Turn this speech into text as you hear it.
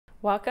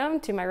Welcome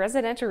to my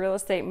residential real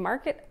estate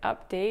market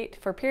update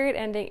for period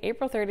ending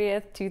April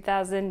 30th,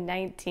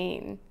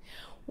 2019.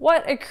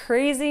 What a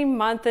crazy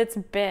month it's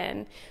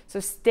been.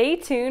 So stay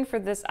tuned for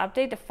this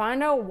update to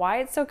find out why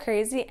it's so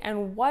crazy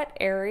and what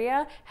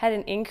area had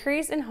an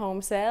increase in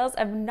home sales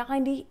of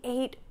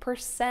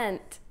 98%.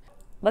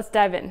 Let's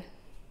dive in.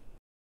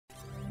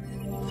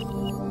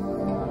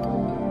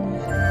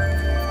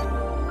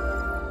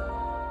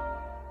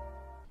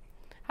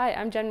 Hi,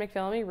 I'm Jenn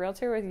McPhillamey,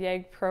 Realtor with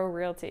YEG Pro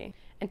Realty.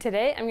 And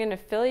today I'm going to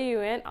fill you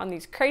in on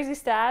these crazy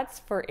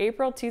stats for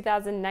April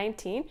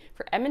 2019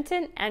 for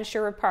Edmonton and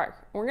Sherwood Park.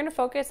 We're going to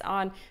focus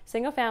on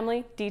single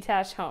family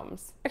detached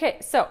homes. Okay,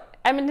 so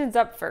Edmonton's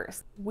up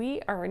first.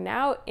 We are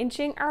now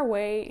inching our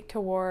way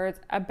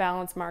towards a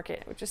balanced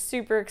market, which is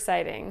super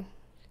exciting.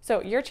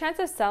 So your chance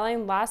of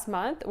selling last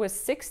month was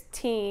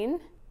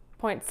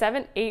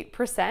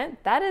 16.78%.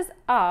 That is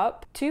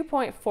up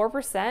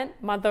 2.4%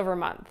 month over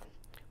month.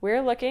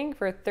 We're looking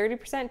for a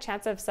 30%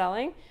 chance of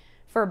selling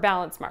for a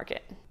balanced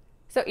market.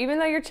 So even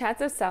though your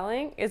chance of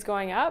selling is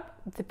going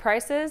up, the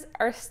prices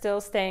are still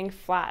staying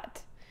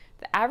flat.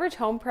 The average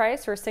home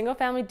price for a single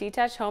family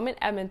detached home in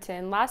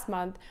Edmonton last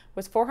month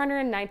was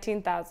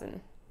 $419,000.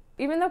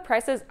 Even though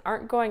prices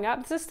aren't going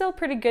up, this is still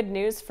pretty good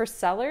news for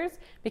sellers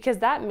because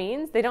that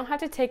means they don't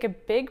have to take a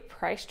big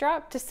price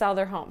drop to sell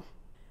their home.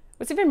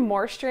 What's even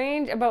more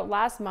strange about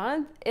last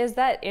month is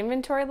that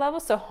inventory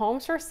levels, so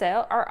homes for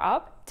sale, are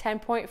up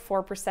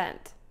 10.4%.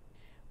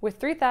 with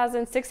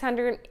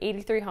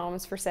 3,683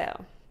 homes for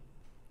sale.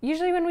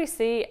 Usually when we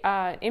see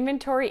an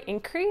inventory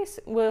increase,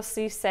 we'll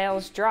see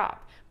sales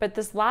drop. But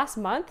this last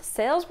month,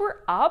 sales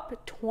were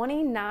up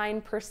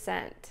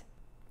 29%.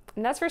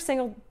 And that's for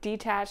single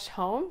detached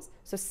homes.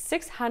 So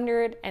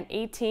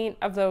 618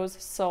 of those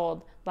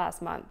sold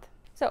last month.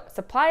 So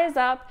supply is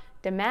up,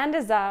 demand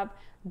is up.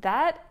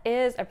 That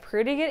is a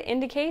pretty good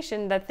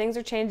indication that things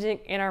are changing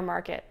in our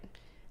market.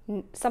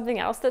 Something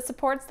else that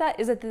supports that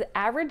is that the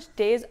average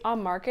days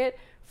on market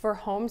for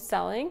home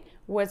selling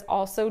was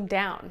also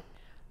down.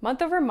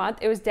 Month over month,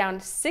 it was down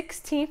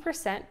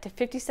 16% to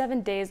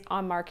 57 days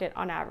on market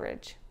on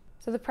average.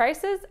 So the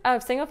prices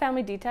of single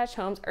family detached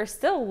homes are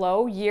still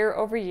low year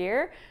over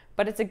year,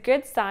 but it's a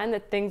good sign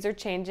that things are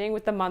changing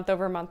with the month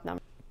over month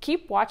number.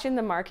 Keep watching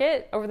the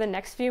market over the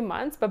next few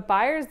months, but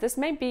buyers, this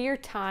may be your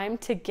time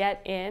to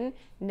get in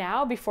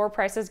now before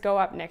prices go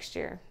up next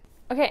year.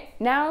 Okay,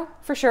 now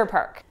for Sherwood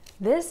Park.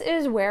 This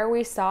is where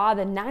we saw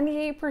the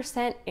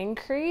 98%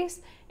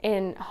 increase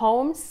in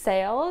home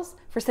sales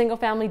for single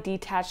family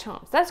detached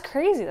homes. That's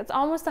crazy. That's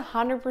almost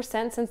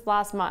 100% since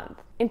last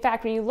month. In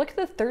fact, when you look at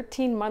the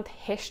 13-month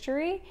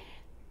history,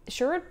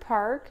 Sherwood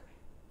Park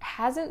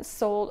hasn't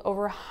sold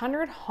over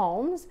 100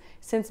 homes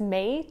since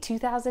May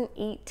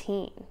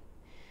 2018.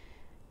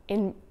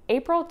 In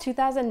April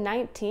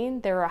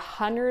 2019, there were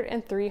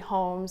 103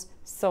 homes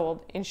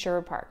sold in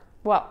Sherwood Park.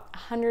 Well,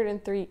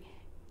 103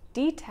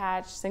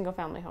 detached single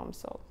family homes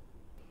sold.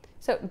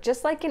 So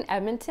just like in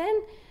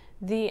Edmonton,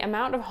 the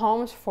amount of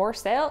homes for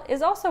sale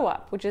is also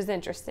up, which is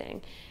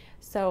interesting.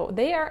 So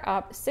they are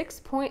up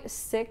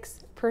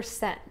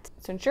 6.6%.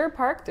 So in Sherwood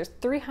Park, there's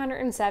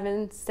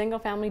 307 single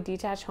family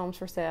detached homes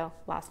for sale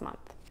last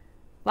month.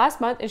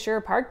 Last month in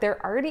Sherwood Park, they're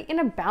already in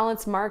a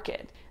balanced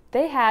market.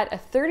 They had a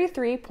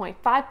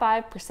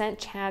 33.55%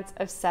 chance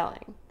of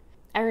selling.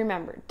 And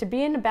remember, to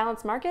be in a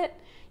balanced market,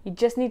 you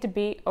just need to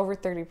be over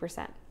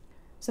 30%.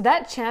 So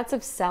that chance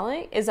of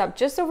selling is up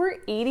just over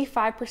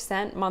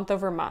 85% month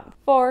over month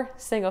for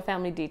single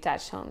family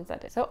detached homes,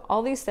 that is. So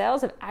all these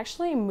sales have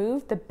actually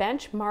moved the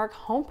benchmark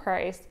home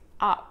price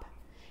up.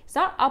 It's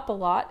not up a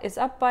lot, it's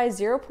up by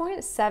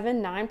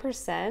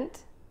 0.79%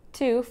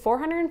 to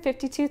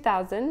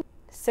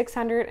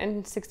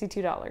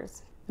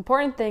 $452,662.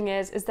 Important thing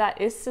is that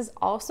this is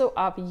also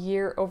up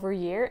year over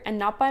year, and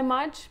not by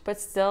much, but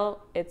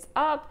still it's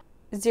up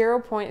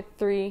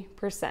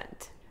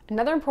 0.3%.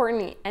 Another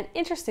important and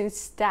interesting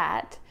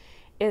stat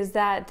is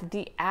that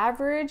the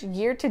average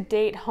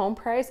year-to-date home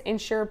price in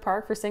Sherwood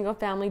Park for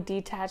single-family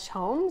detached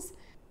homes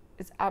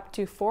is up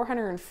to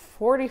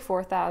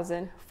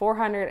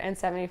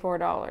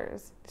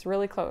 $444,474. It's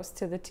really close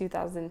to the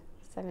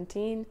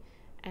 2017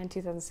 and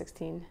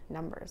 2016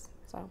 numbers.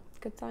 So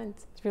good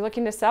signs. So if you're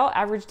looking to sell,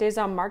 average days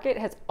on market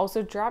has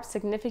also dropped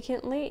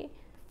significantly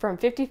from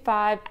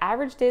 55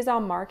 average days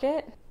on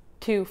market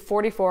to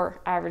 44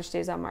 average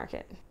days on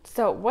market.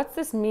 So what's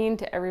this mean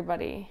to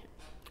everybody?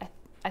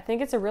 I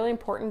think it's a really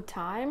important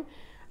time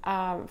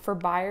for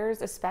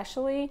buyers,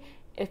 especially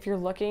if you're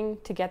looking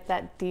to get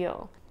that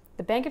deal.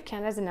 The Bank of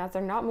Canada has announced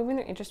they're not moving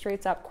their interest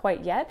rates up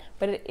quite yet,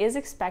 but it is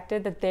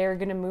expected that they're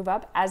going to move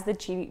up as the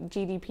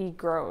GDP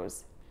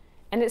grows.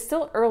 And it's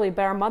still early,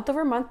 but our month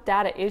over month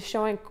data is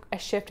showing a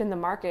shift in the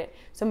market.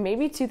 So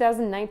maybe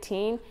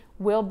 2019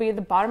 will be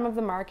the bottom of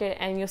the market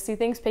and you'll see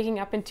things picking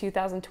up in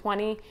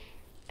 2020,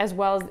 as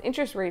well as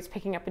interest rates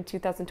picking up in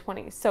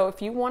 2020. So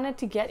if you wanted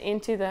to get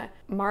into the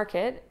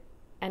market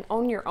and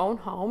own your own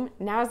home,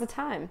 now is the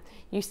time.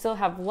 You still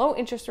have low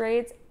interest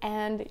rates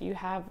and you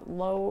have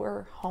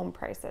lower home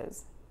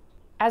prices.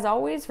 As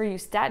always, for you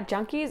stat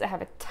junkies, I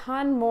have a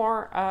ton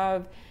more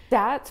of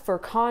stats for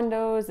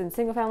condos and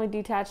single family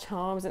detached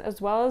homes, and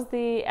as well as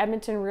the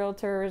Edmonton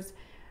Realtors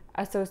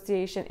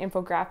Association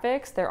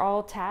infographics. They're all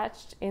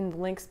attached in the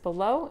links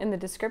below in the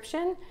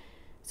description,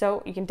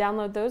 so you can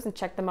download those and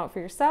check them out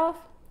for yourself.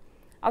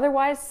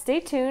 Otherwise,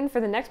 stay tuned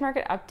for the next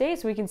market update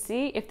so we can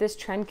see if this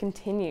trend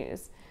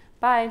continues.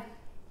 Bye.